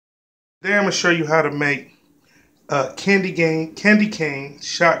Today I'm going to show you how to make candy cane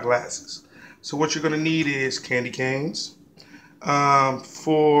shot glasses. So what you're going to need is candy canes.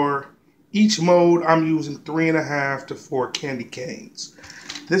 For each mold, I'm using 3.5 to 4 candy canes.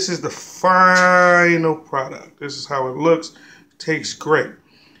 This is the final product. This is how it looks. It tastes great.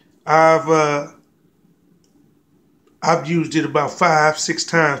 I've used it about 5-6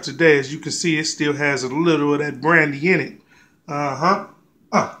 times today. As you can see, it still has a little of that brandy in it.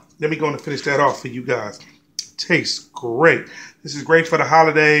 Let me go and finish that off for you guys. Tastes great. This is great for the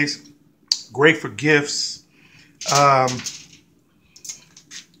holidays. Great for gifts.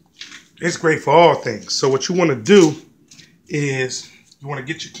 It's great for all things. So what you want to do is you want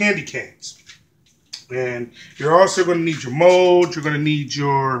to get your candy canes. And you're also going to need your mold. You're going to need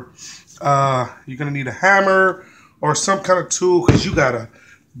a hammer or some kind of tool, because you got to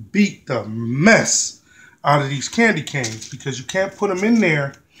beat the mess out of these candy canes, because you can't put them in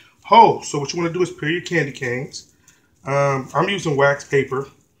there whole. So what you want to do is peel your candy canes. I'm using wax paper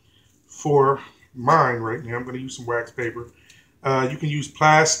for mine right now. I'm going to use some wax paper. You can use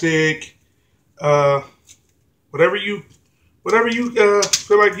plastic, whatever you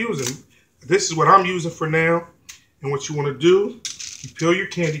feel like using. This is what I'm using for now. And what you want to do, you peel your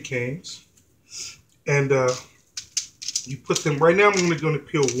candy canes, and you put them. Right now, I'm only going to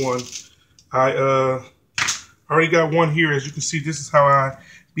peel one. I already got one here. As you can see, this is how I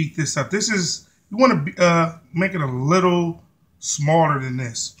beat this up. You want to make it a little smaller than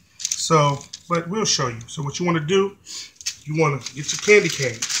this. So, but we'll show you. So what you want to do, you want to get your candy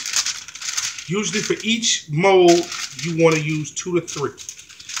canes. Usually for each mold, you want to use 2 to 3.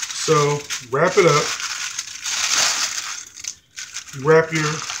 So wrap it up. You wrap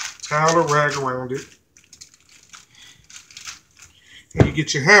your towel or rag around it. And you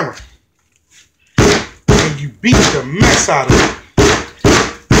get your hammer. And you beat the mess out of it.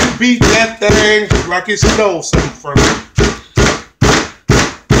 You beat that thing like it stole something from you.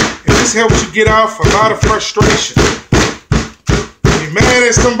 And this helps you get off a lot of frustration. When you're mad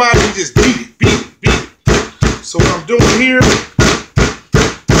at somebody, you just beat it. So what I'm doing here,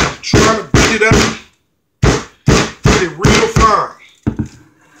 I'm trying to beat it up. Get it real fine.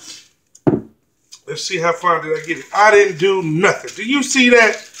 Let's see how fine did I get it. I didn't do nothing. Do you see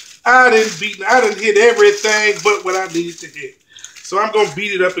that? I didn't hit everything but what I needed to hit. So I'm going to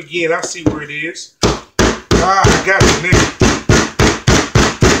beat it up again. I see where it is. I got it now.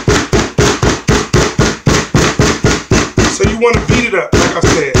 So you want to beat it up, like I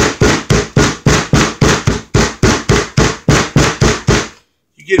said.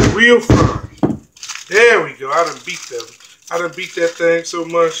 You get it real fine. There we go. I done beat that thing so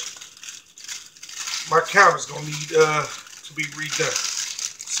much. My counter's gonna need to be redone.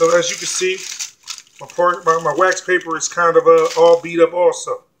 So as you can see, my wax paper is kind of all beat up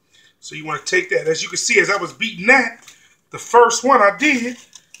also. So you want to take that. As you can see, as I was beating that, the first one I did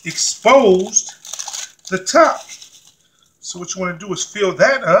exposed the top. So what you want to do is fill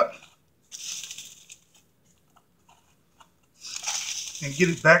that up and get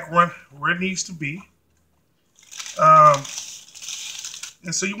it back where it needs to be.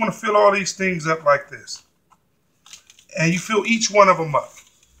 And so you want to fill all these things up like this. And you fill each one of them up.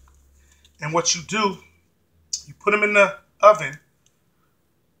 And what you do, you put them in the oven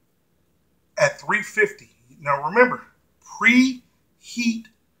at 350. Now remember, preheat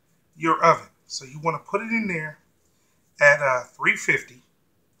your oven. So you want to put it in there at 350.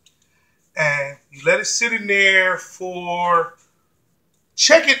 And you let it sit in there for,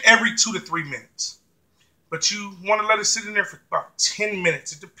 check it every 2 to 3 minutes. But you want to let it sit in there for about 10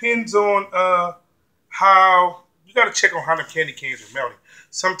 minutes. It depends on how, you got to check on how the candy canes are melting.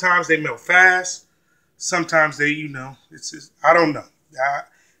 Sometimes they melt fast. Sometimes they, it's just, I don't know.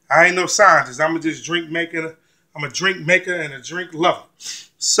 I ain't no scientist. I'm a drink maker and a drink lover.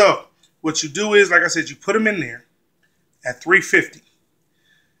 So what you do is, like I said, you put them in there at 350.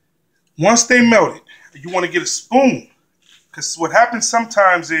 Once they melted, you want to get a spoon. Because what happens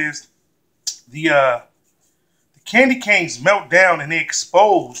sometimes is the candy canes melt down and they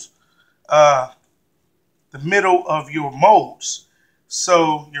expose the middle of your molds.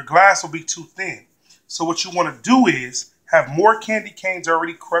 So your glass will be too thin. So what you want to do is have more candy canes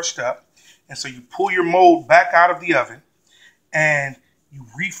already crushed up. And so you pull your mold back out of the oven and you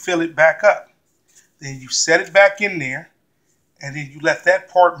refill it back up. Then you set it back in there and then you let that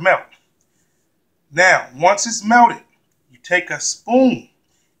part melt. Now, once it's melted, you take a spoon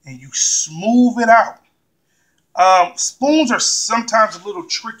and you smooth it out. Spoons are sometimes a little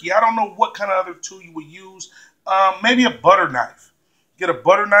tricky. I don't know what kind of other tool you would use. Maybe a butter knife. Get a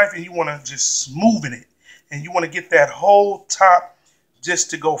butter knife and you want to just smoothen it. And you want to get that whole top just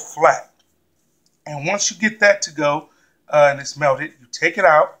to go flat. And once you get that to go and it's melted, you take it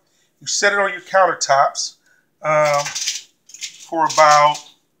out. You set it on your countertops for about,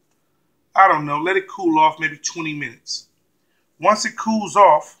 I don't know, let it cool off maybe 20 minutes. Once it cools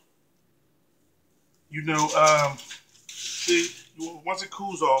off, you know, once it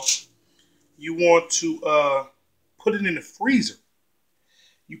cools off, you want to put it in the freezer.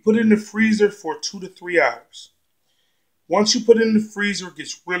 You put it in the freezer for 2 to 3 hours. Once you put it in the freezer, it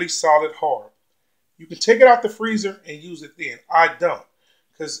gets really solid hard. You can take it out the freezer and use it then. I don't.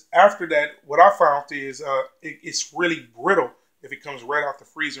 Because after that, what I found is it's really brittle if it comes right out the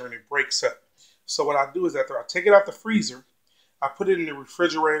freezer and it breaks up. So what I do is after I take it out the freezer, I put it in the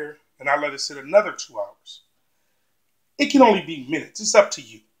refrigerator and I let it sit another 2 hours. It can only be minutes. It's up to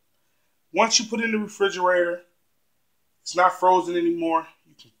you. Once you put it in the refrigerator, it's not frozen anymore.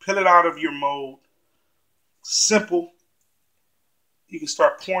 You can peel it out of your mold. Simple. You can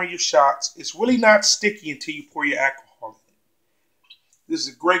start pouring your shots. It's really not sticky until you pour your alcohol in. This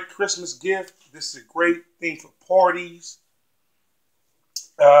is a great Christmas gift. This is a great thing for parties.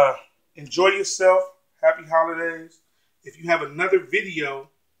 Enjoy yourself. Happy holidays. If you have another video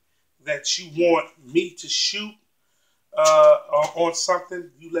that you want me to shoot on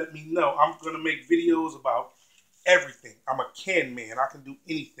something, you let me know. I'm going to make videos about everything. I'm a can man. I can do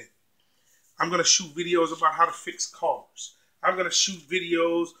anything. I'm going to shoot videos about how to fix cars. I'm going to shoot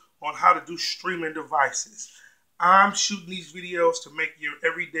videos on how to do streaming devices. I'm shooting these videos to make your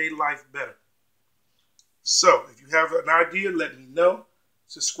everyday life better. So if you have an idea, let me know.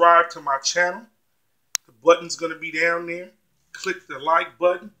 Subscribe to my channel. The button's going to be down there. Click the like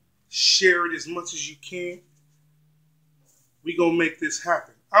button. Share it as much as you can. We're going to make this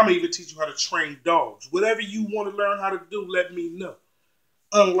happen. I'm going to even teach you how to train dogs. Whatever you want to learn how to do, let me know.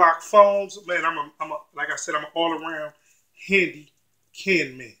 Unlock phones. Man, like I said, I'm an all-around handy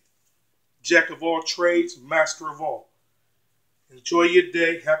can man. Jack of all trades, master of all. Enjoy your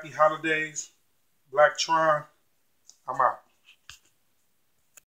day. Happy holidays. Black Tron. I'm out.